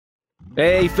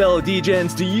Hey, fellow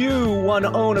DJs, do you want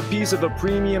to own a piece of a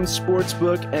premium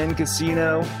sportsbook and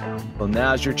casino? Well,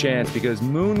 now's your chance because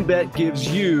Moonbet gives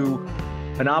you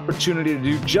an opportunity to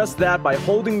do just that by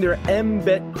holding their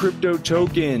MBET crypto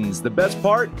tokens. The best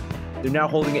part? They're now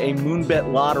holding a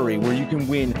Moonbet lottery where you can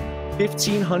win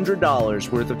 $1,500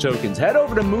 worth of tokens. Head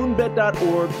over to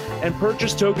moonbet.org and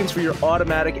purchase tokens for your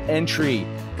automatic entry.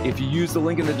 If you use the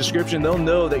link in the description, they'll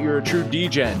know that you're a true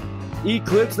DGen.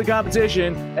 Eclipse the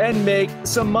competition and make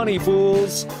some money,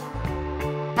 fools.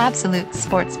 Absolute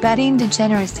sports betting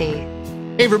degeneracy.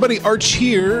 Hey everybody, Arch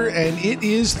here, and it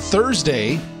is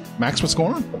Thursday. Max, what's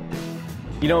going on?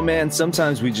 You know, man,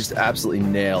 sometimes we just absolutely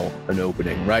nail an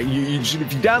opening, right? If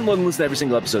you download and listen to every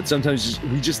single episode, sometimes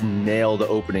we just nail the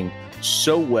opening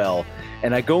so well.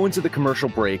 And I go into the commercial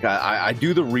break, I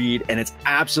do the read, and it's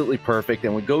absolutely perfect.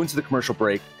 And we go into the commercial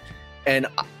break, and,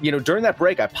 you know, during that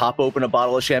break, I pop open a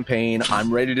bottle of champagne.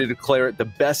 I'm ready to declare it the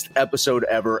best episode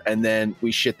ever. And then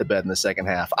we shit the bed in the second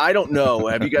half. I don't know.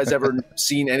 Have you guys ever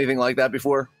seen anything like that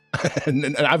before?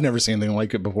 I've never seen anything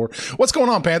like it before. What's going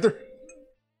on, Panther?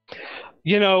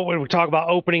 You know, when we talk about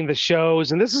opening the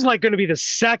shows, and this is like going to be the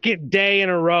second day in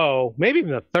a row, maybe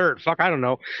even the third, I don't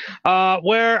know,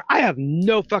 where I have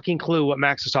no fucking clue what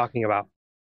Max is talking about.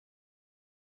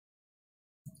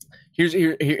 Here's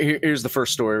the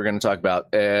first story we're going to talk about.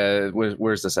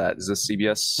 Where's this at? Is this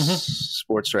CBS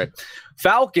Sports, right?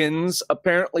 Falcons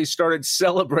apparently started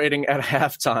celebrating at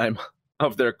halftime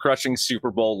of their crushing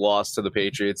Super Bowl loss to the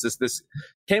Patriots. This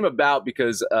came about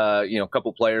because a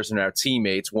couple players are now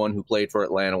teammates. One who played for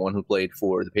Atlanta, one who played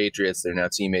for the Patriots. They're now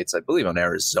teammates, I believe, on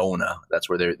Arizona. That's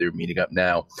where they're meeting up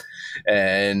now.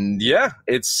 And yeah,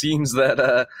 it seems that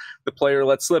the player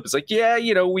let slip. It's like, yeah,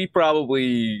 we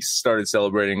probably started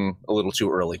celebrating a little too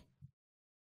early.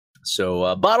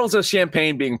 So bottles of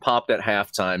champagne being popped at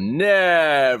halftime,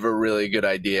 never really a good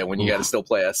idea when you got to still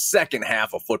play a second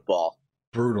half of football.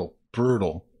 Brutal.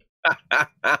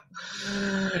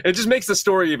 It just makes the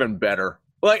story even better.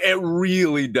 Like, it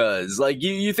really does. Like,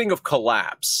 you think of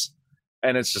collapse,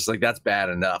 and it's just like, that's bad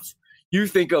enough. You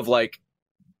think of, like,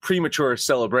 premature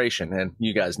celebration, and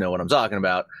you guys know what I'm talking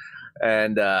about.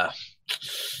 And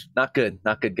not good,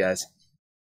 guys.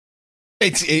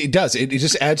 It does. It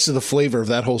just adds to the flavor of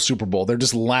that whole Super Bowl. They're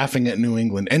just laughing at New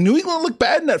England. And New England looked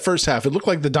bad in that first half. It looked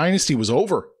like the dynasty was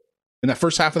over. In that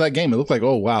first half of that game, it looked like,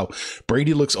 oh, wow,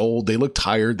 Brady looks old. They look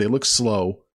tired. They look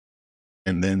slow.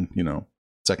 And then,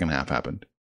 second half happened.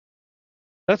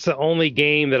 That's the only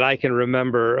game that I can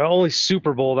remember, only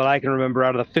Super Bowl that I can remember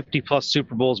out of the 50-plus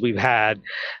Super Bowls we've had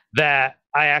that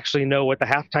I actually know what the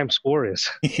halftime score is.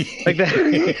 Like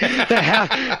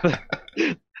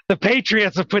the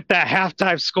Patriots have put that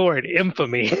halftime score in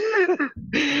infamy.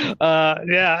 I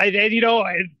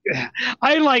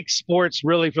like sports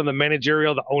really from the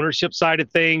managerial, the ownership side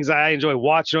of things. I enjoy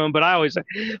watching them, but I always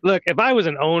look, if I was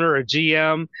an owner or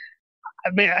GM,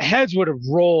 heads would have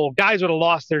rolled. Guys would have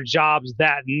lost their jobs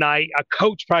that night. A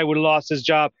coach probably would have lost his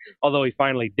job, although he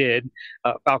finally did.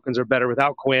 Falcons are better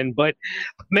without Quinn. But,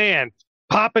 man,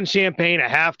 popping champagne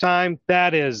at halftime,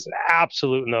 that is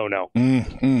absolute no-no.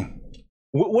 Mm-hmm.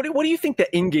 What do you think the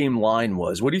in-game line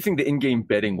was? What do you think the in-game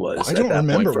betting was? I don't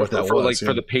remember what that was.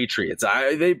 For the Patriots,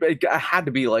 it had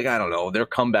to be like, I don't know, their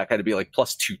comeback had to be like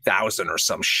plus 2,000 or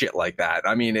some shit like that.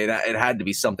 I mean, it had to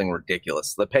be something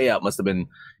ridiculous. The payout must have been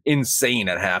insane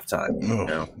at halftime.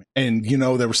 Oh. And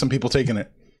there were some people taking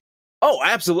it. Oh,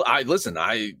 absolutely.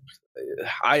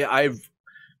 I've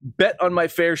bet on my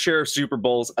fair share of Super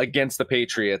Bowls against the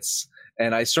Patriots,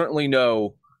 and I certainly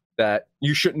know that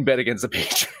you shouldn't bet against the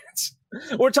Patriots.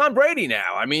 Or Tom Brady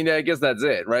now. I mean, I guess that's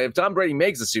it, right? If Tom Brady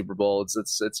makes a Super Bowl,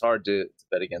 it's hard to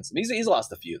bet against him. He's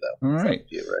lost a few, though. All right.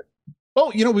 Right.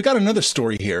 Well, we got another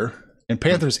story here, and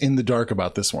Panther's in the dark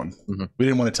about this one. Mm-hmm. We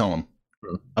didn't want to tell him.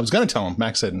 Mm-hmm. I was going to tell him.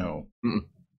 Max said no. Mm-hmm.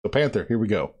 So, Panther, here we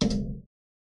go.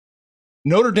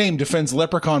 Notre Dame defends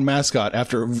leprechaun mascot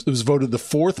after it was voted the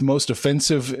fourth most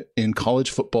offensive in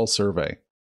college football survey.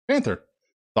 Panther,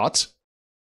 thoughts?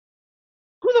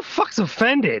 Who the fuck's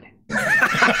offended? Do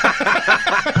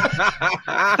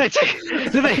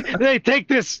they take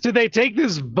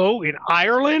this vote in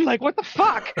Ireland? Like, what the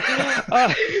fuck?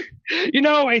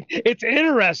 It's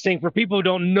interesting for people who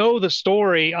don't know the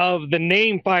story of the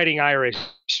name Fighting Irish.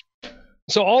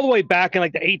 So all the way back in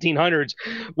like the 1800s,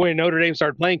 when Notre Dame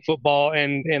started playing football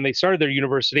and they started their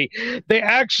university, they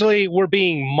actually were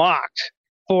being mocked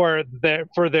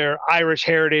for their Irish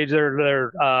heritage,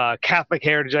 their Catholic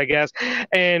heritage, I guess,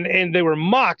 and they were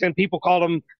mocked, and people called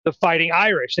them the Fighting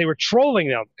Irish. They were trolling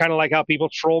them, kind of like how people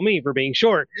troll me for being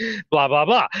short, blah blah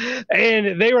blah.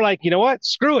 And they were like, you know what?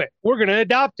 Screw it. We're going to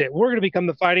adopt it. We're going to become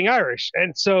the Fighting Irish.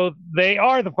 And so they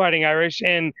are the Fighting Irish,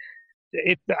 and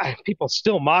people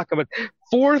still mock them. But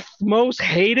fourth most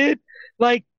hated,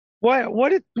 like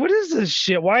what is this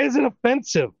shit? Why is it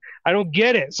offensive? I don't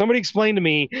get it. Somebody explain to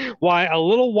me why a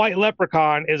little white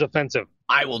leprechaun is offensive.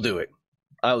 I will do it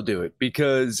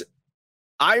because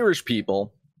Irish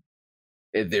people,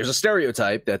 there's a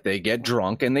stereotype that they get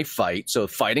drunk and they fight. So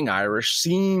Fighting Irish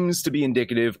seems to be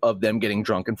indicative of them getting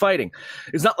drunk and fighting.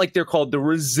 It's not like they're called the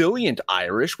Resilient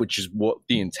Irish, which is what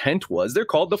the intent was. They're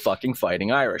called the fucking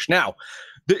Fighting Irish. Now,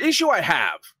 the issue I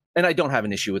have, and I don't have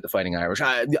an issue with the Fighting Irish.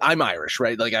 I'm Irish,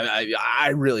 right? Like I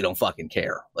really don't fucking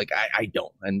care. Like I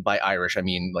don't. And by Irish, I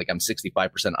mean like I'm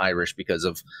 65% Irish because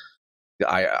of the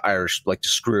Irish like to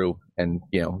screw and,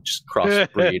 you know, just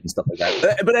crossbreed and stuff like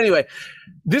that. But anyway,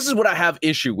 this is what I have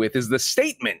issue with is the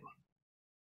statement.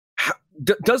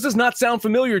 Does this not sound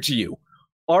familiar to you?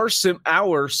 Our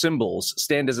symbols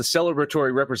stand as a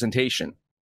celebratory representation,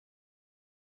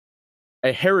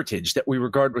 a heritage that we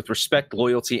regard with respect,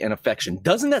 loyalty, and affection.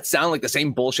 Doesn't that sound like the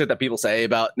same bullshit that people say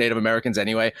about Native Americans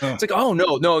anyway? Oh. It's like, oh,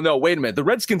 no, wait a minute. The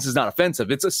Redskins is not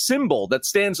offensive. It's a symbol that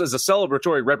stands as a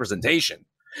celebratory representation.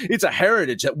 It's a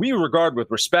heritage that we regard with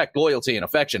respect, loyalty, and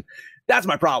affection. That's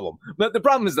my problem. But the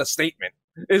problem is the statement,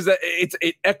 is that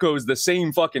it echoes the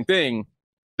same fucking thing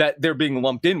that they're being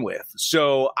lumped in with.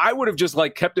 So I would have just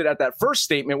like kept it at that first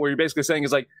statement where you're basically saying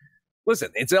is like, listen,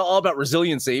 it's all about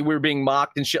resiliency. We're being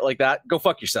mocked and shit like that. Go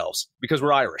fuck yourselves because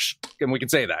we're Irish and we can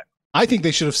say that. I think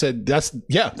they should have said, this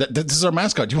is our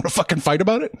mascot. Do you want to fucking fight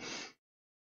about it?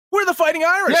 We're the Fighting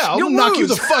Irish. Yeah, I'll knock you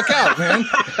the fuck out, man.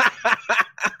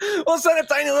 We'll send a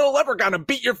tiny little leprechaun to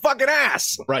beat your fucking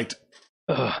ass. Right.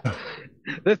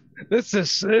 This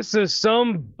is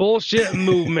some bullshit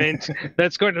movement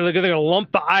that's going to, they're going to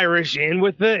lump the Irish in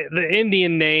with the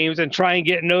Indian names and try and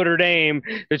get Notre Dame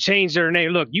to change their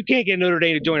name. Look, you can't get Notre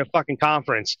Dame to join a fucking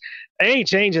conference. They ain't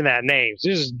changing that name. So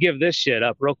just give this shit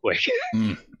up real quick.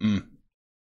 I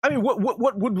mean,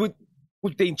 what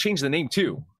would they change the name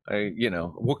to?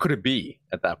 What could it be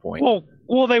at that point?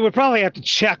 Well, they would probably have to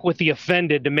check with the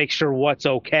offended to make sure what's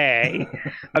okay.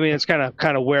 I mean, it's kind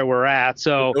of where we're at.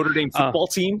 So the Notre Dame football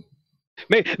team.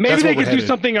 Maybe they could do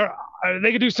something.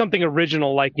 They could do something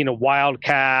original, like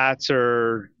Wildcats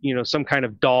or some kind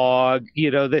of dog.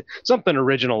 Something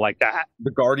original like that.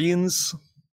 The Guardians.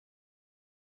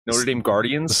 Notre Dame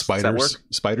Guardians. The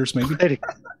spiders, maybe.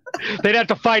 They'd have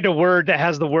to find a word that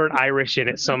has the word Irish in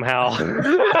it somehow.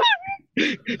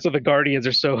 So the Guardians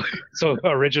are so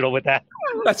original with that.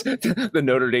 That's the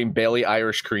Notre Dame Bailey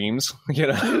Irish Creams.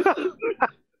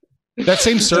 That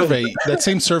same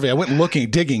survey, I went looking,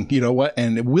 digging,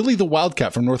 and Willie the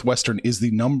Wildcat from Northwestern is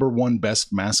the #1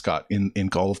 best mascot in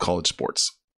all of college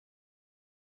sports.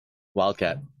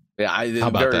 Wildcat. Yeah, How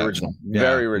about very that? original. Yeah.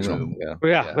 Very original.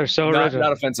 Yeah, they're so original.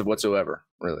 Not offensive whatsoever,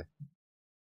 really.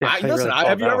 Yeah,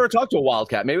 have you ever talked to a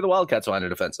Wildcat? Maybe the Wildcats find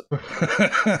it offensive.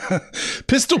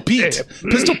 Pistol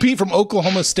Pete from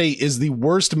Oklahoma State is the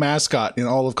worst mascot in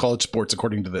all of college sports,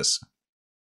 according to this.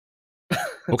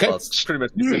 Okay. Well, it's pretty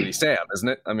much Yosemite Sam, isn't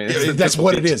it? I mean, that's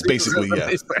what it is, basically. Yeah.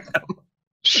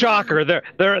 Shocker!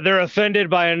 They're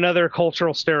offended by another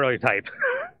cultural stereotype.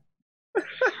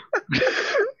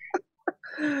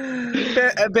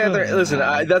 Panther, listen,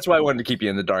 that's why I wanted to keep you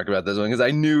in the dark about this one, because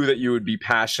I knew that you would be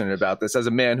passionate about this as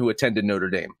a man who attended Notre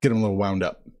Dame. Get him a little wound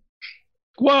up.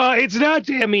 Well, it's not.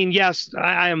 I mean, yes,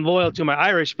 I am loyal to my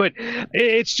Irish, but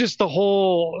it's just the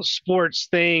whole sports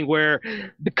thing where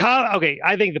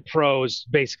I think the pros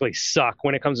basically suck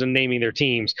when it comes to naming their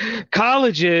teams.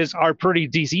 Colleges are pretty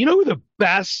decent. You know who the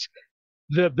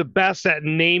best at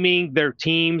naming their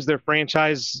teams, their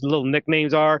franchise little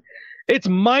nicknames are? It's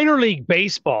minor league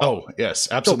baseball. Oh, yes,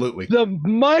 absolutely. So the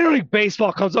minor league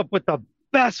baseball comes up with the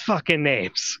best fucking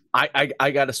names.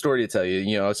 I got a story to tell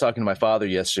you. I was talking to my father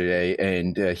yesterday,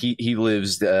 and he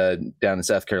lives down in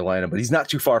South Carolina, but he's not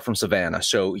too far from Savannah.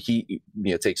 So he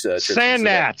takes Sand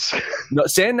Gnats. No,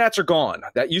 Sand Gnats are gone.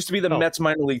 That used to be the Mets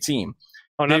minor league team.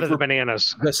 Oh, none of the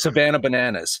Bananas. The Savannah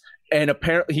Bananas. And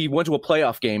apparently he went to a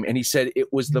playoff game, and he said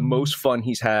it was the most fun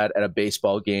he's had at a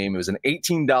baseball game. It was an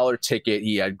 $18 ticket.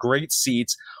 He had great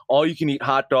seats, all you can eat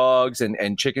hot dogs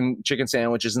and chicken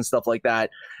sandwiches and stuff like that.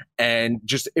 And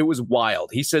just, it was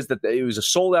wild. He says that it was a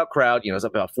sold out crowd, it was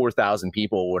about 4,000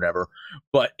 people or whatever,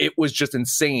 but it was just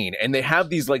insane. And they have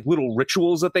these like little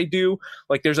rituals that they do.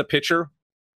 Like there's a pitcher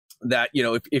that,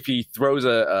 if he throws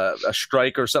a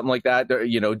strike or something like that,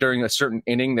 during a certain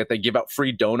inning, that they give out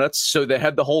free donuts. So they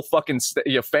had the whole fucking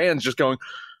fans just going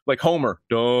like Homer,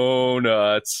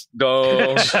 donuts.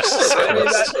 I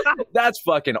mean, that's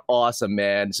fucking awesome,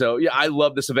 man. So yeah, I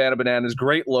love the Savannah Bananas.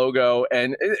 Great logo,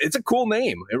 and it's a cool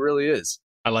name. It really is.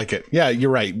 I like it. Yeah, you're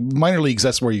right. Minor leagues,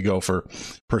 that's where you go for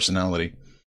personality.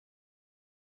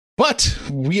 But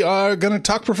we are going to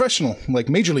talk professional, like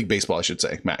Major League Baseball, I should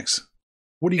say. Max,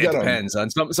 what do you got on? It depends on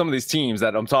some of these teams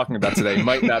that I'm talking about today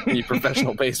might not be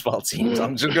professional baseball teams.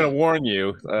 I'm just going to warn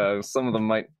you. Some of them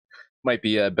might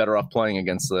be better off playing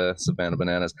against the Savannah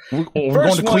Bananas. We're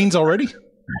going to Queens already?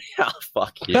 Yeah,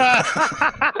 fuck you.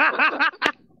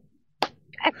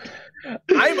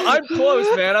 I'm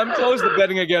close, man. I'm close to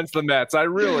betting against the Mets. I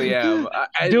really am.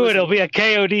 It'll be a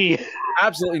KOD.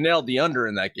 Absolutely nailed the under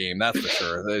in that game. That's for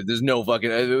sure. There's no fucking.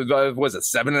 Was it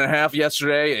 7.5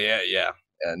 yesterday? Yeah.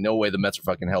 No way the Mets are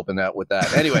fucking helping out with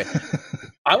that. Anyway,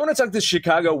 I want to talk the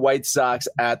Chicago White Sox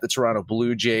at the Toronto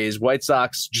Blue Jays. White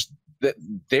Sox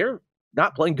they're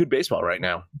not playing good baseball right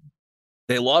now.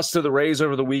 They lost to the Rays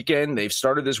over the weekend. They've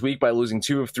started this week by losing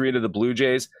 2 of 3 to the Blue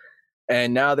Jays.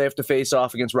 And now they have to face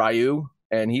off against Ryu,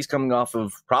 and he's coming off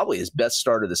of probably his best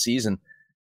start of the season.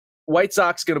 White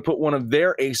Sox going to put one of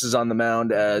their aces on the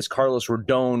mound as Carlos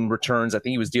Rodon returns. I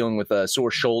think he was dealing with a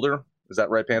sore shoulder. Is that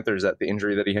right, Panther? Is that the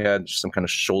injury that he had? Just some kind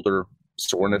of shoulder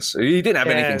soreness? He didn't have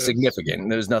anything significant.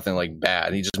 There was nothing like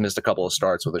bad. He just missed a couple of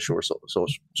starts with a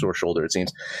sore shoulder, it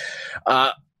seems.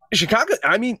 Chicago,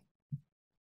 I mean,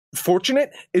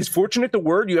 fortunate. Is fortunate the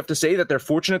word? You have to say that they're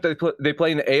fortunate that they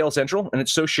play in the AL Central, and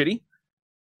it's so shitty?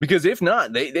 Because if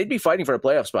not, they'd be fighting for a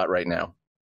playoff spot right now.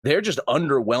 They're just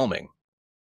underwhelming.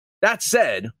 That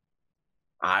said,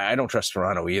 I don't trust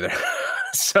Toronto either.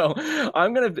 So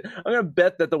I'm gonna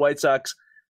bet that the White Sox,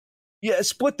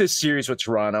 split this series with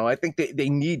Toronto. I think they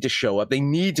need to show up. They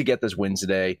need to get this win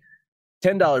today.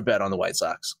 $10 bet on the White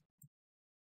Sox.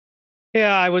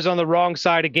 Yeah, I was on the wrong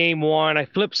side of game 1. I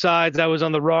flipped sides. I was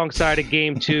on the wrong side of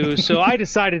game 2. So I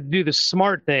decided to do the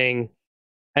smart thing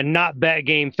and not bet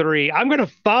game 3. I'm going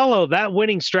to follow that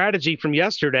winning strategy from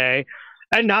yesterday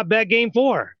and not bet game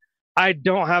 4. I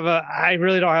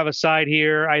really don't have a side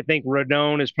here. I think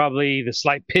Rodon is probably the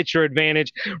slight pitcher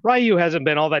advantage. Ryu hasn't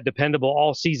been all that dependable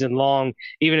all season long,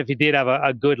 even if he did have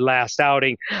a good last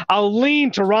outing. I'll lean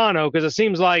Toronto because it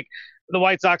seems like the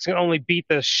White Sox can only beat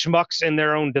the schmucks in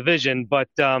their own division. But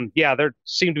they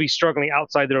seem to be struggling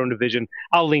outside their own division.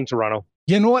 I'll lean Toronto.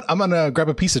 You know what? I'm going to grab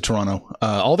a piece of Toronto.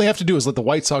 All they have to do is let the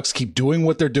White Sox keep doing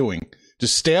what they're doing.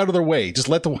 Just stay out of their way. Just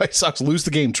let the White Sox lose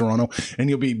the game, Toronto, and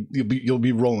you'll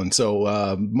be rolling.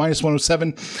 So minus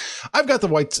 107. I've got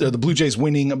the Blue Jays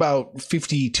winning about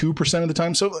 52% of the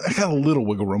time. So I got a little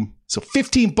wiggle room. So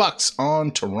 $15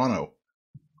 on Toronto.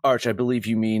 Arch, I believe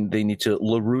you mean they need to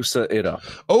La Russa it up.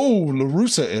 Oh, La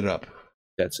Russa it up.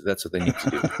 That's what they need to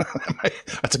do.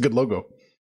 That's a good logo.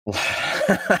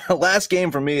 Last game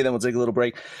for me, then we'll take a little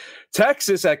break.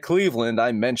 Texas at Cleveland.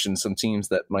 I mentioned some teams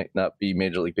that might not be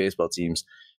Major League Baseball teams.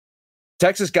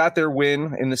 Texas got their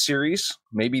win in the series.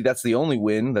 Maybe that's the only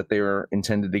win that they were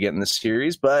intended to get in the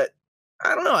series, but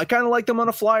I don't know. I kind of like them on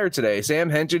a flyer today. Sam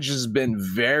Hentges has been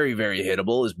very, very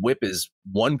hittable. His whip is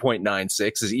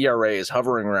 1.96. His ERA is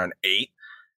hovering around 8.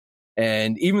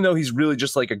 And even though he's really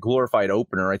just like a glorified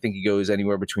opener, I think he goes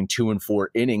anywhere between 2 and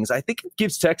 4 innings. I think it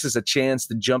gives Texas a chance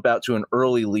to jump out to an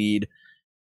early lead.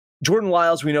 Jordan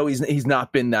Lyles, we know he's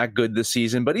not been that good this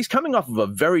season, but he's coming off of a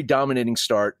very dominating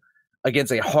start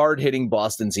against a hard-hitting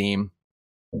Boston team.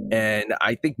 And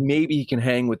I think maybe he can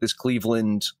hang with this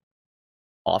Cleveland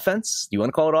offense. Do you want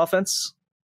to call it offense?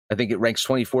 I think it ranks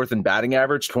 24th in batting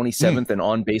average, 27th in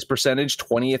on-base percentage,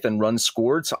 20th in runs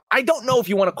scored. So I don't know if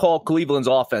you want to call Cleveland's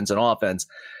offense an offense.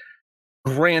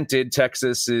 Granted,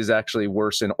 Texas is actually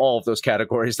worse in all of those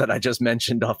categories that I just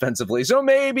mentioned offensively. So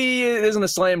maybe it isn't a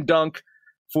slam dunk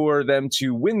for them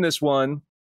to win this one.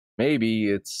 Maybe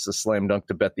it's a slam dunk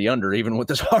to bet the under, even with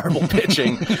this horrible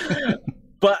pitching.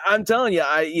 But I'm telling you,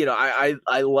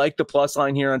 I like the plus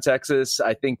line here on Texas.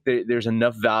 I think there's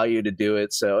enough value to do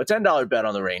it. So a $10 bet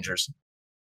on the Rangers.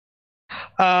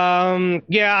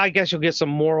 I guess you'll get some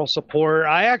moral support.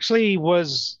 I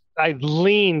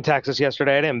leaned Texas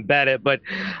yesterday. I didn't bet it, but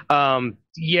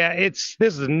this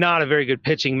is not a very good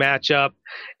pitching matchup.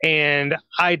 And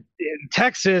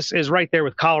Texas is right there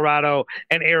with Colorado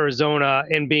and Arizona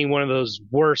in being one of those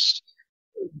worst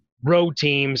road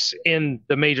teams in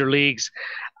the major leagues.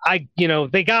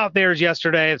 They got theirs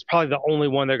yesterday. It's probably the only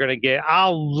one they're going to get.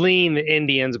 I'll lean the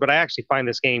Indians, but I actually find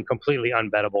this game completely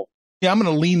unbettable. Yeah, I'm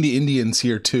going to lean the Indians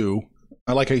here too.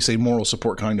 I like how you say moral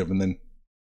support kind of, and then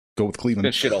go with Cleveland.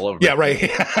 Gonna shit all over. Yeah,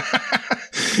 right.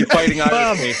 Fighting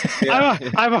Irish.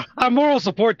 I moral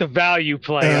support the value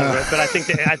play of it, but I think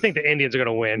the Indians are going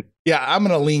to win. Yeah, I'm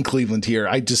going to lean Cleveland here.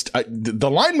 The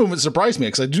line movement surprised me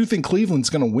because I do think Cleveland's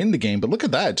going to win the game, but look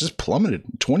at that. It just plummeted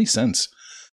 20 cents.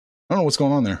 I don't know what's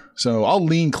going on there. So I'll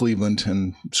lean Cleveland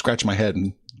and scratch my head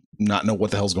and not know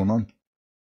what the hell's going on.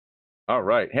 All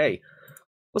right. Hey,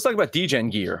 let's talk about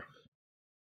DGen gear.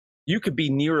 You could be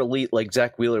near elite like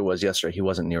Zach Wheeler was yesterday. He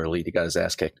wasn't near elite. He got his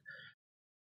ass kicked.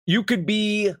 You could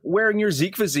be wearing your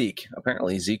Zeke physique.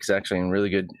 Apparently, Zeke's actually in really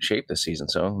good shape this season.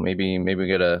 So maybe we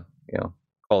get a,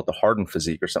 call it the Harden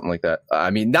physique or something like that.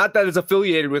 I mean, not that it's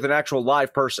affiliated with an actual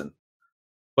live person,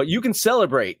 but you can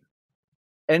celebrate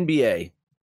NBA,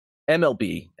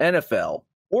 MLB, NFL,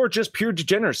 or just pure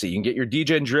degeneracy. You can get your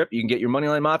DGen drip. You can get your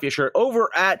Moneyline Mafia shirt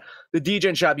over at the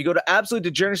DGen shop. You go to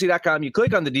absolutedegeneracy.com. You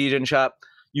click on the DGen shop.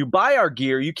 You buy our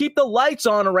gear. You keep the lights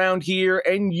on around here,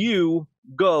 and you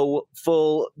go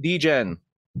full DGen.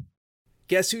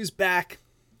 Guess who's back?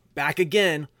 Back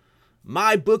again.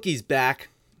 My bookie's back.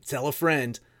 Tell a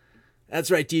friend.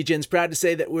 That's right, DGen's proud to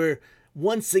say that we're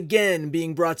once again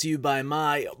being brought to you by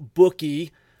My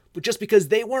Bookie. But just because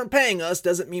they weren't paying us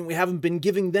doesn't mean we haven't been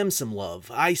giving them some love.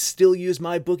 I still use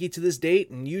My Bookie to this date,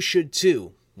 and you should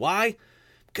too. Why?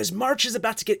 Because March is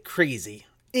about to get crazy.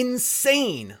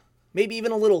 Insane. Maybe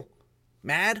even a little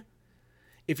mad.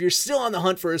 If you're still on the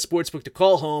hunt for a sportsbook to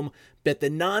call home, bet the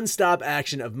non-stop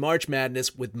action of March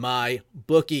Madness with My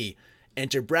Bookie.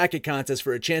 Enter bracket contests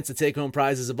for a chance to take home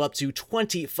prizes of up to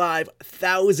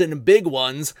 25,000 big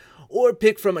ones, or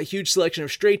pick from a huge selection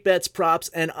of straight bets, props,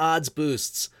 and odds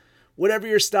boosts. Whatever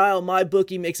your style,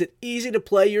 MyBookie makes it easy to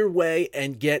play your way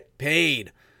and get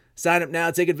paid. Sign up now,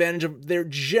 take advantage of their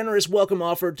generous welcome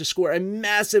offer to score a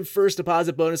massive first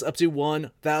deposit bonus up to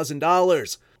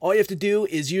 $1,000. All you have to do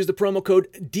is use the promo code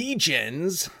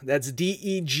DGENS, that's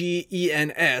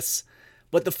DEGENS,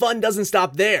 but the fun doesn't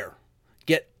stop there.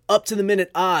 Get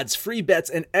up-to-the-minute odds, free bets,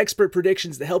 and expert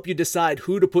predictions to help you decide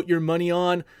who to put your money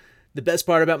on. The best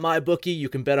part about MyBookie, you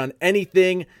can bet on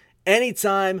anything,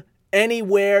 anytime,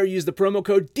 anywhere. Use the promo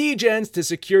code DGENS to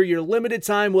secure your limited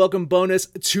time welcome bonus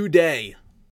today.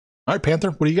 All right, Panther,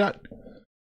 what do you got?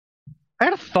 I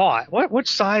had a thought. Which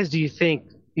size do you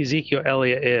think Ezekiel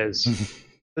Elliott is?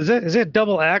 Is it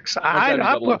double X?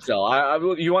 Double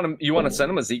XL. You want to send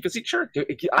him a Zeke physique shirt?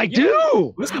 I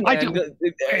do. Listen, man,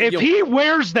 if he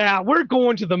wears that, we're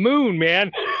going to the moon,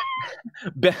 man.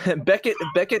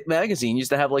 Beckett magazine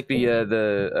used to have like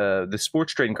the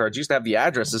sports trading cards. Used to have the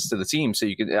addresses to the team, so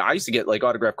you could. I used to get like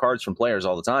autographed cards from players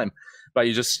all the time. But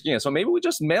you just so maybe we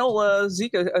just mail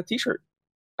Zeke a T-shirt.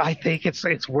 I think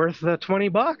it's worth the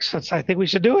 $20. I think we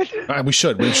should do it. We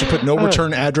should put no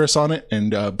return address on it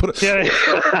and put it.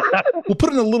 We'll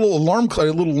put in a little alarm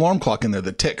clock in there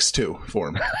that ticks too for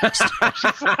him.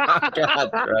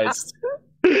 God Christ.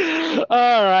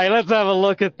 All right, let's have a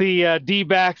look at the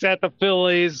D-backs at the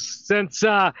Phillies. Since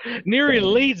near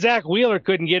elite Zach Wheeler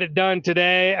couldn't get it done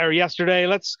today or yesterday,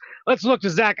 let's look to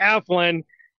Zach Eflin.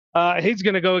 He's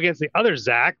going to go against the other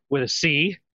Zach with a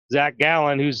C. Zach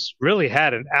Gallen, who's really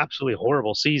had an absolutely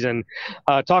horrible season.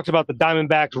 Talked about the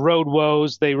Diamondbacks' road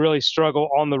woes. They really struggle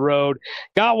on the road.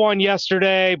 Got one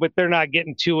yesterday, but they're not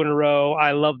getting two in a row.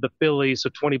 I love the Phillies, so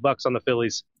 $20 on the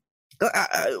Phillies.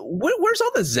 Where's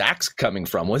all the Zachs coming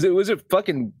from? Was it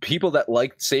fucking people that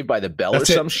liked Saved by the Bell or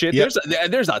some shit? Yep.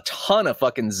 There's a ton of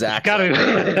fucking Zachs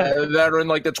that are in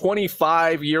like the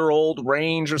 25-year-old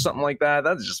range or something like that.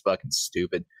 That's just fucking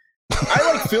stupid.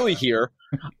 I like Philly here.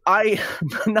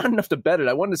 Not enough to bet it.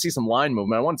 I wanted to see some line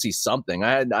movement. I want to see something.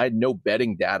 I had no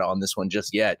betting data on this one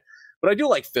just yet. But I do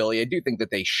like Philly. I do think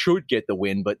that they should get the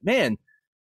win. But man,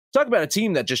 talk about a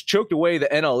team that just choked away the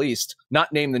NL East,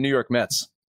 not named the New York Mets.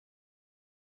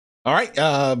 All right,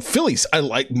 Phillies, I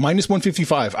like minus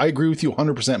 155. I agree with you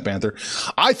 100%, Panther.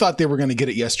 I thought they were going to get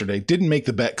it yesterday. Didn't make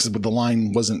the bet because the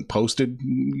line wasn't posted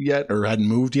yet or hadn't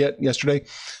moved yet yesterday.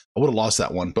 I would have lost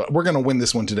that one, but we're going to win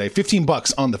this one today.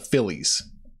 $15 on the Phillies.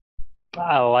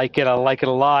 I like it. I like it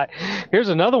a lot. Here's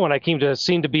another one I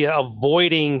seem to be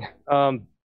avoiding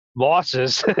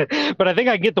losses, but I think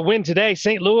I get the win today.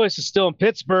 St. Louis is still in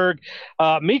Pittsburgh.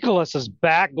 Mikolas is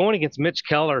back going against Mitch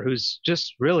Keller, who's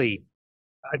just really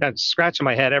 – I'm scratching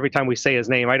my head every time we say his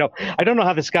name. I don't know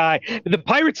how this guy – the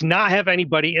Pirates not have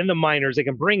anybody in the minors they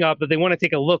can bring up that they want to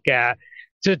take a look at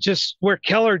to just where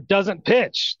Keller doesn't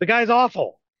pitch. The guy's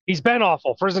awful. He's been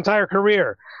awful for his entire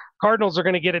career. Cardinals are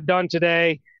going to get it done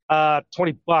today.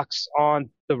 $20 on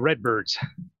the Redbirds.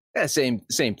 Yeah, same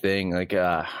thing. Like,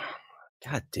 God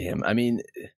damn. I mean,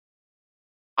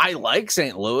 I like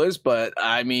St. Louis, but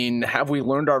I mean, have we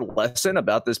learned our lesson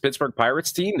about this Pittsburgh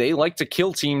Pirates team? They like to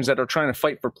kill teams that are trying to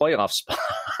fight for playoff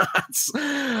spots.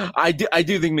 I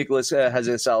do think Mikolas has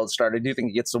a solid start. I do think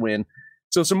he gets the win.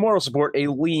 So some moral support, a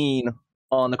lean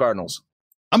on the Cardinals.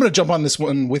 I'm going to jump on this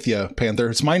one with you, Panther.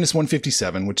 It's minus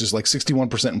 157, which is like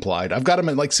 61% implied. I've got them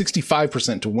at like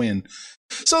 65% to win.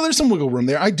 So there's some wiggle room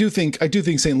there. I do think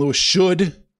St. Louis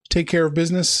should take care of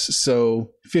business.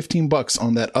 So $15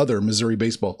 on that other Missouri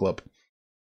baseball club.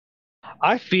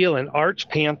 I feel an Arch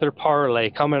Panther parlay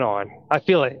coming on. I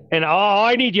feel it. And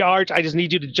I need you, Arch. I just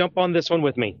need you to jump on this one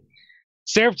with me.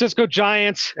 San Francisco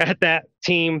Giants at that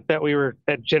team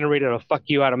that generated a fuck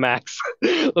you out of Max.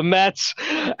 The Mets.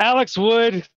 Alex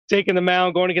Wood taking the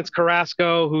mound, going against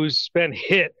Carrasco, who's been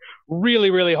hit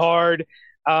really, really hard.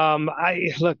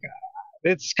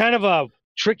 It's kind of a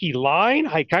tricky line.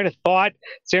 I kind of thought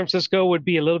San Francisco would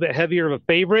be a little bit heavier of a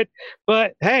favorite,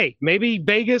 but hey, maybe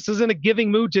Vegas is in a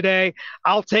giving mood today.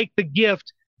 I'll take the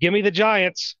gift. Give me the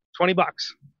Giants, $20.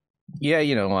 Yeah,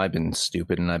 I've been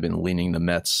stupid and I've been leaning the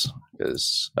Mets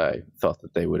because I thought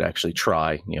that they would actually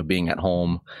try, being at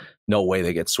home. No way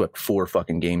they get swept 4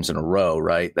 fucking games in a row,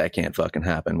 right? That can't fucking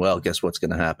happen. Well, guess what's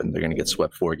going to happen? They're going to get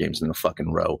swept 4 games in a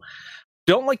fucking row.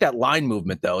 Don't like that line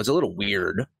movement, though. It's a little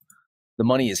weird. The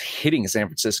money is hitting San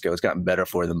Francisco. It's gotten better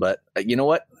for them. But you know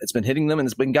what? It's been hitting them, and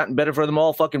it's been gotten better for them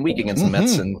all fucking week against the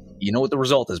Mets. And you know what the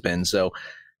result has been. So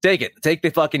take it. Take the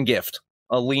fucking gift.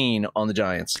 A lean on the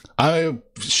Giants.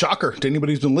 Shocker to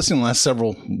anybody who's been listening the last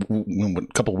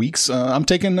couple weeks. I'm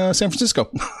taking San Francisco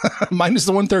minus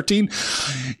the 113.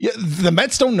 Yeah, the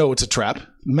Mets don't know it's a trap.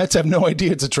 The Mets have no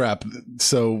idea it's a trap.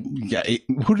 So yeah,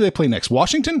 who do they play next?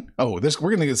 Washington? Oh, we're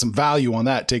going to get some value on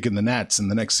that, taking the Nats in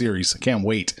the next series. I can't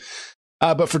wait.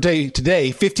 But for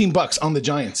today, $15 on the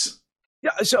Giants.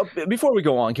 Yeah. So before we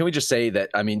go on, can we just say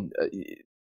that,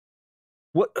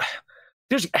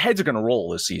 there's heads are going to roll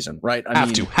this season, right?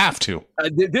 Have to.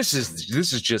 This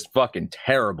is just fucking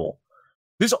terrible.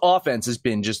 This offense has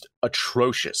been just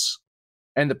atrocious,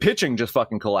 and the pitching just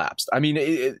fucking collapsed. I mean,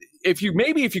 if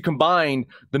you combine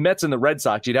the Mets and the Red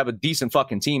Sox, you'd have a decent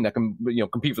fucking team that can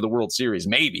compete for the World Series,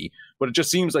 maybe. But it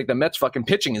just seems like the Mets fucking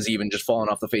pitching is even just falling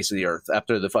off the face of the earth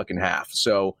after the fucking half.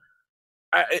 So.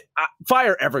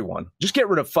 Fire everyone. Just get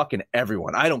rid of fucking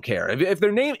everyone. I don't care if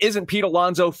their name isn't Pete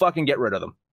Alonso. Fucking get rid of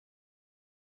them.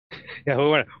 Yeah, we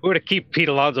want to keep Pete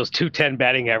Alonso's 210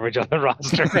 batting average on the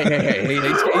roster. Hey,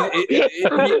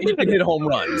 he can hit home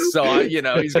runs, so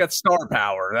he's got star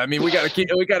power. I mean, we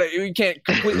can't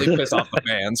completely piss off the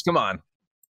fans. Come on.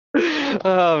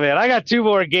 Oh man, I got 2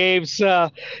 more games. I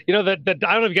don't know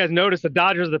if you guys noticed, the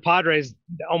Dodgers and the Padres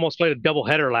almost played a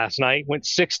doubleheader last night. Went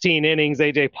 16 innings.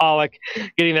 AJ Pollock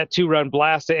getting that 2-run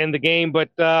blast to end the game. But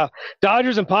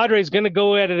Dodgers and Padres going to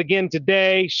go at it again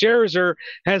today. Scherzer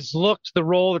has looked the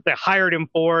role that they hired him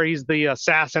for. He's the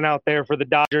assassin out there for the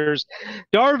Dodgers.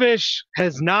 Darvish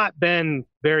has not been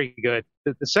very good.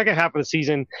 The second half of the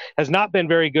season has not been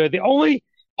very good. The only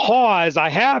pause I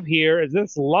have here is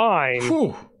this line.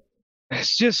 Whew.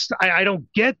 It's just I don't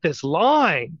get this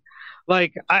line.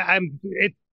 Like I'm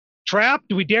trapped.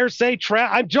 Do we dare say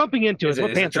trap? I'm jumping into it. It's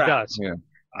what Panther does. Yeah.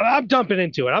 I'm jumping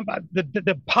into it.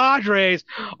 The Padres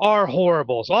are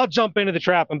horrible, so I'll jump into the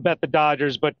trap and bet the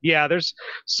Dodgers. But yeah, there's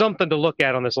something to look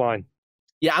at on this line.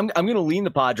 Yeah, I'm going to lean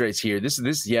the Padres here.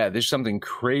 There's something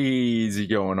crazy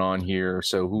going on here.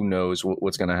 So who knows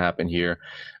what's going to happen here?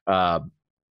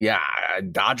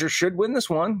 Dodgers should win this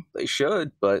one. They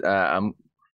should, but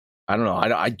I don't know.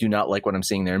 I do not like what I'm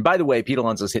seeing there. And by the way, Pete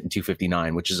Alonso's hitting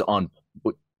 259, which is on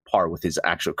par with his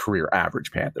actual career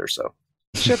average, Panther. So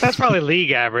shit, that's probably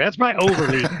league average. That's my over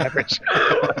league average.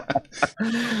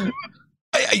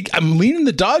 I'm leaning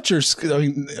the Dodgers. I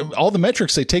mean, all the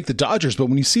metrics say take the Dodgers, but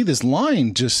when you see this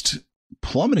line just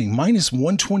plummeting, minus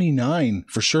 129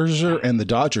 for Scherzer and the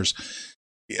Dodgers,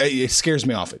 it scares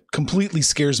me off. It completely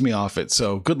scares me off it.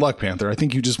 So good luck, Panther. I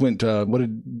think you just went. What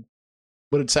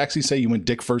did Saxy say? You went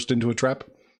dick first into a trap?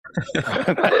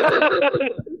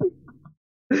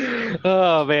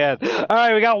 Oh, man. All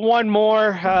right, we got one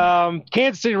more.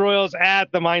 Kansas City Royals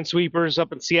at the Minesweepers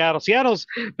up in Seattle. Seattle's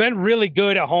been really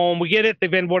good at home. We get it.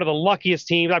 They've been one of the luckiest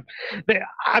teams.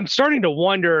 I'm starting to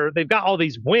wonder, they've got all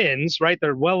these wins, right?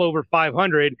 They're well over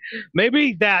 500.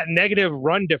 Maybe that negative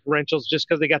run differential is just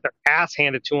because they got their ass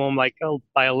handed to them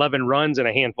by 11 runs in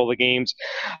a handful of games.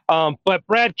 But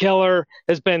Brad Keller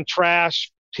has been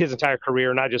trash his entire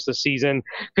career, not just this season.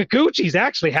 Kikuchi's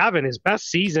actually having his best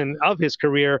season of his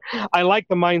career. I like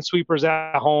the Minesweepers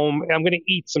at home. I'm going to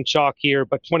eat some chalk here,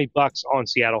 but $20 on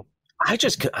Seattle.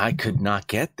 I could not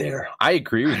get there. I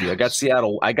agree with you. I got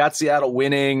Seattle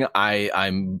winning.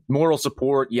 I'm moral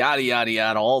support, yada yada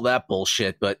yada, all that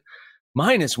bullshit. But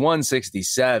minus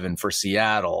 167 for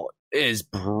Seattle is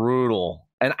brutal.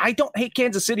 And I don't hate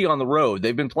Kansas City on the road.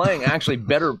 They've been playing actually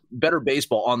better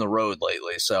baseball on the road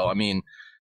lately. So I mean,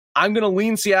 I'm going to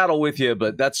lean Seattle with you,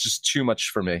 but that's just too much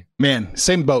for me. Man,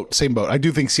 same boat. I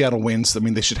do think Seattle wins. I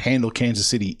mean, they should handle Kansas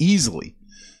City easily.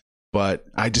 But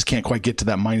I just can't quite get to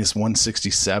that minus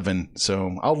 167.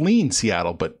 So I'll lean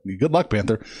Seattle, but good luck,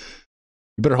 Panther.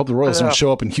 You better hope the Royals don't show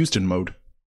up in Houston mode.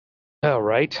 Oh,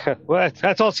 right. Well,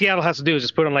 that's all Seattle has to do is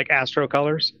just put on like Astro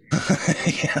colors.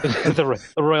 The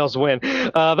Royals win.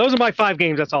 Those are my 5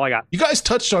 games. That's all I got. You guys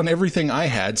touched on everything I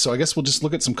had, so I guess we'll just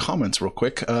look at some comments real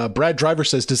quick. Brad Driver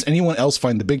says, does anyone else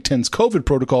find the Big Ten's COVID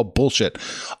protocol bullshit?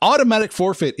 Automatic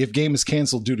forfeit if game is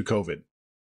canceled due to COVID.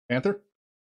 Panther?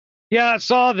 Yeah, I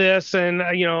saw this, and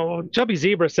Chubby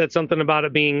Zebra said something about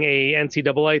it being a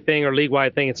NCAA thing or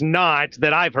league-wide thing. It's not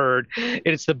that I've heard.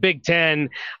 It's the Big Ten.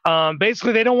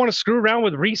 Basically, they don't want to screw around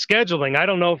with rescheduling. I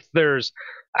don't know if there's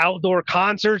outdoor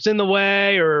concerts in the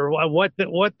way or what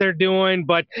they're doing,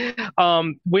 but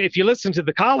if you listen to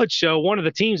the college show, one of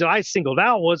the teams that I singled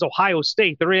out was Ohio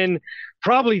State. They're in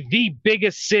probably the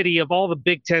biggest city of all the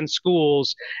Big Ten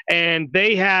schools, and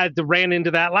they ran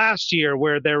into that last year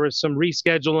where there was some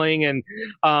rescheduling and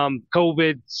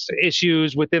COVID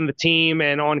issues within the team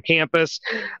and on campus.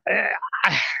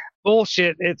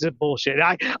 Bullshit. It's a bullshit.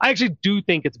 I actually do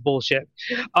think it's bullshit.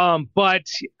 But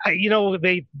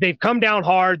they've come down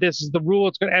hard. This is the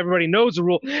rule. Everybody knows the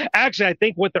rule. Actually, I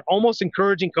think what they're almost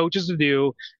encouraging coaches to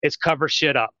do is cover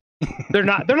shit up. They're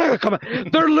not going to come out.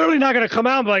 They're literally not going to come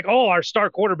out and be like, oh, our star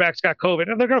quarterback's got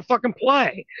COVID, and they're going to fucking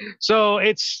play. So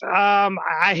it's,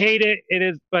 I hate it. It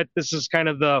is, but this is kind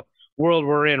of the world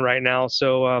we're in right now.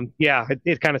 So yeah,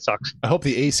 it kind of sucks. I hope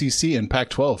the ACC and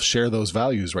Pac-12 share those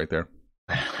values right there.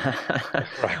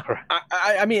 Right.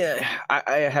 I mean,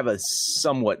 I have a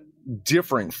somewhat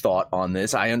different thought on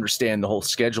this. I understand the whole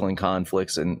scheduling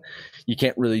conflicts, and you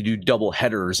can't really do double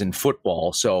headers in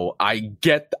football. So I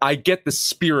get the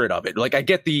spirit of it. Like, I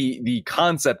get the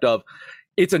concept of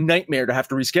it's a nightmare to have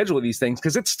to reschedule these things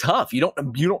because it's tough. You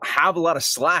don't have a lot of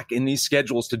slack in these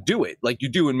schedules to do it like you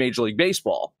do in Major League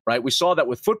Baseball, right? We saw that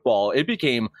with football. It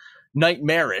became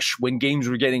nightmarish when games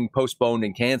were getting postponed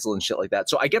and canceled and shit like that.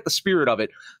 So I get the spirit of it.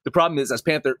 The problem is, as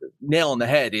Panther nail on the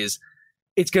head, is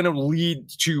it's going to lead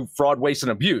to fraud, waste, and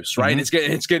abuse, right?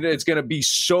 Mm-hmm. It's going to be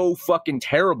so fucking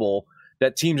terrible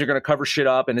that teams are going to cover shit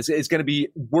up, and it's going to be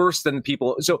worse than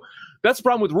people. So that's the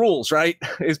problem with rules, right?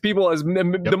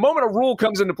 The moment a rule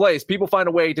comes into place, people find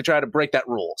a way to try to break that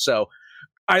rule. So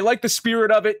I like the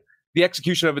spirit of it. The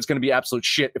execution of it's going to be absolute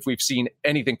shit if we've seen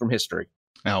anything from history.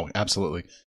 Oh, absolutely.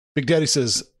 Big Daddy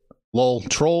says, lol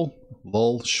troll,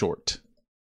 lol short.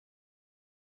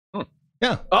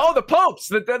 Yeah. Oh, the Popes.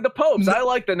 The Popes. I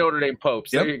like the Notre Dame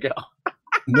Popes. Yep. There you go.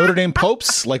 Notre Dame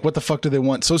Popes? Like, what the fuck do they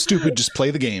want? So stupid, just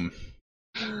play the game.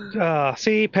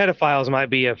 See, pedophiles might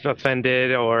be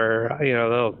offended, or,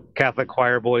 the Catholic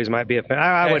choir boys might be offended.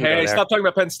 I wouldn't go there. Stop talking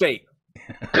about Penn State.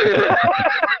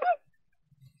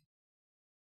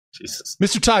 Jesus.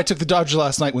 Mr. Ty took the Dodgers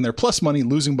last night when they're plus money,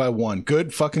 losing by 1.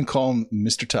 Good fucking call,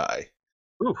 Mr. Ty.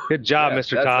 Ooh, good job,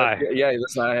 Mr. Ty.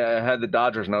 Listen, I had the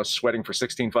Dodgers and I was sweating for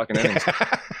 16 fucking innings.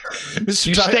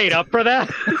 You stayed up for that?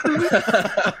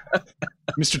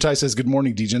 Mr. Ty says, good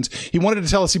morning, Degens. He wanted to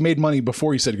tell us he made money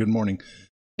before he said good morning.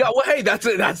 Yeah, well, hey, that's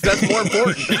more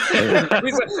important.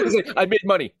 he's like, I made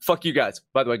money. Fuck you guys.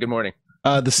 By the way, good morning.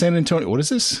 The San Antonio, what is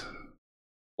this?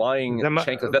 Flying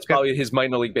Shanklin. That's probably his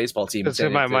minor league baseball team. That's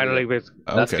my minor league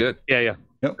baseball. That's good. Yeah.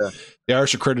 Yep. The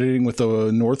Irish are crediting with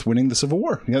the North winning the Civil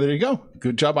War. Yeah, there you go.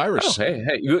 Good job, Irish. Oh,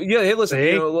 hey, listen.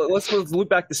 Hey. Let's loop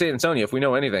back to San Antonio. If we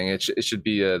know anything, it should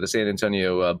be the San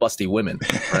Antonio busty women,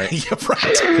 right? Yeah,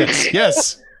 right.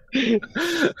 Yes.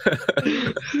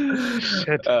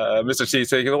 Mr. C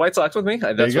taking the White Sox with me.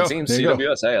 That's what it seems.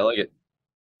 CWS. Hey, I like it.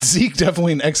 Zeke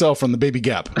definitely an XL from the Baby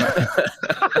Gap.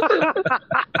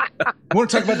 You want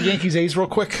to talk about the Yankees A's real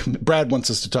quick? Brad wants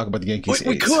us to talk about the Yankees A's.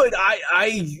 We could.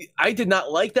 I did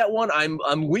not like that one.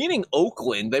 I'm leaning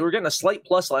Oakland. They were getting a slight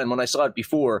plus line when I saw it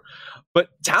before, but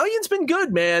Italian's been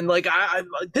good, man. Like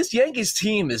this Yankees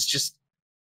team is just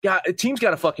team's got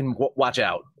to fucking watch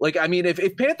out. Like, I mean,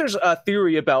 if Panthers'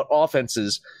 theory about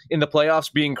offenses in the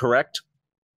playoffs being correct,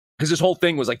 because this whole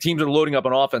thing was like teams are loading up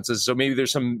on offenses, so maybe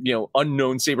there's some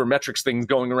unknown sabermetrics things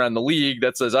going around the league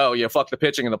that says, oh yeah, fuck the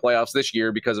pitching in the playoffs this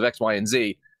year because of X, Y, and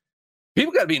Z.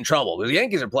 People got to be in trouble because the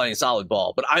Yankees are playing solid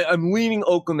ball, but I'm leaning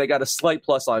Oakland. They got a slight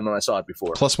plus line when I saw it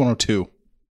before. Plus 102.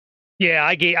 Yeah,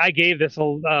 I gave this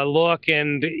a look,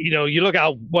 and you look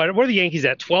at what are the Yankees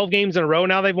at 12 games in a row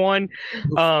now they've won.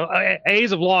 A's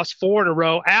have lost 4 in a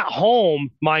row at home,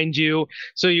 mind you.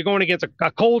 So you're going against a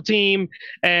cold team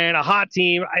and a hot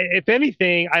team. If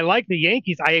anything, I like the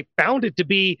Yankees. I found it to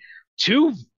be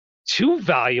too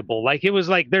valuable. Like it was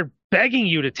like they're begging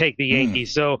you to take the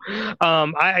Yankees. So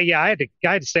I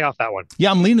had to stay off that one.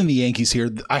 Yeah, I'm leaning the Yankees here.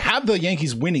 I have the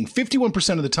Yankees winning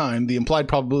 51% of the time. The implied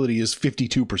probability is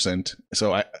 52%.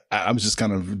 So I was just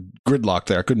kind of gridlocked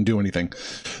there. I couldn't do anything.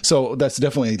 So that's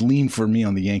definitely a lean for me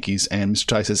on the Yankees. And Mr.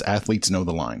 Ty says athletes know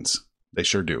the lines. They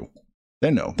sure do. They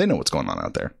know what's going on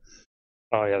out there.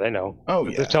 Oh yeah, they know. Oh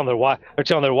yeah. They're telling their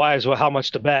wives how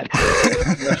much to bet.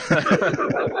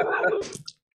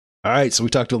 All right, so we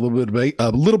talked a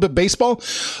little bit baseball,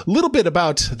 a little bit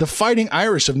about the Fighting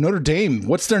Irish of Notre Dame.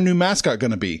 What's their new mascot going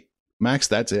to be? Max,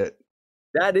 that's it.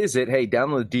 That is it. Hey,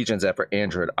 download the DGens app for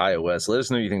Android, iOS. Let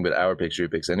us know what you think about our picks, your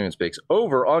picks, anyone's picks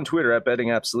over on Twitter at Betting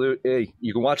Absolute. Hey,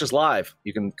 you can watch us live.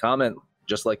 You can comment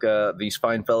just like these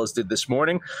fine fellas did this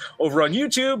morning over on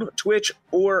YouTube, Twitch,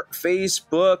 or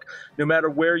Facebook. No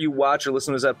matter where you watch or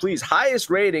listen to us at, please,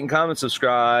 highest rating, comment,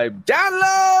 subscribe,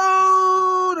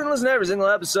 download, and listen to every single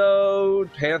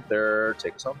episode. Panther,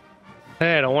 take us home.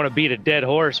 Hey, I don't want to beat a dead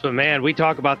horse, but man, we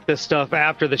talk about this stuff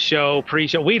after the show,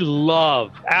 pre-show. We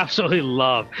absolutely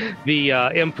love the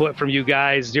input from you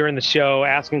guys during the show,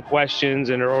 asking questions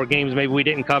or games maybe we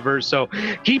didn't cover. So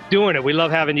keep doing it. We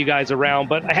love having you guys around.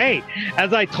 But hey,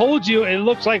 as I told you, it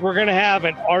looks like we're going to have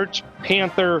an Arch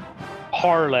Panther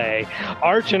parlay.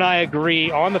 Arch and I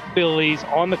agree on the Phillies,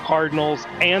 on the Cardinals,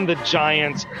 and the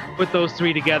Giants. Put those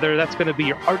 3 together. That's going to be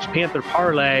your Arch Panther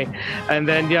parlay. And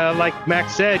then, like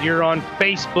Max said, you're on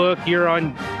Facebook. You're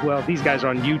on, these guys are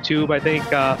on YouTube, I think,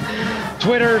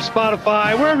 Twitter,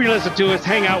 Spotify, wherever you listen to us.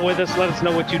 Hang out with us. Let us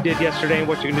know what you did yesterday and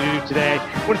what you're going to do today.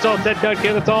 When it's all said, done,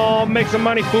 let's all make some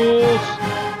money, fools.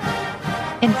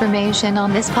 Information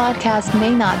on this podcast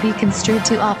may not be construed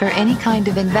to offer any kind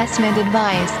of investment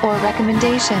advice or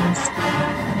recommendations.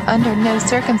 Under no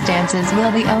circumstances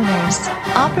will the owners,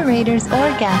 operators, or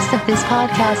guests of this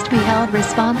podcast be held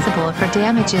responsible for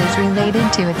damages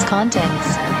related to its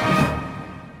contents.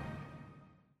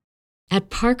 At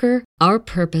Parker, our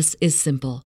purpose is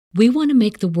simple. We want to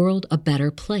make the world a better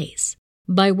place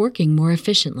by working more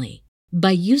efficiently,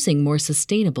 by using more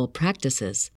sustainable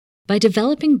practices, by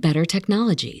developing better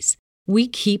technologies. We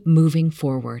keep moving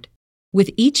forward. With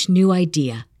each new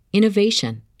idea,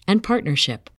 innovation, and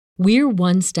partnership, we're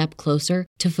one step closer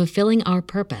to fulfilling our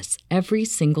purpose every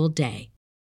single day.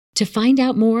 To find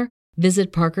out more,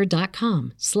 visit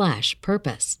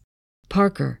parker.com/purpose.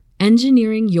 Parker,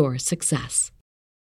 engineering your success.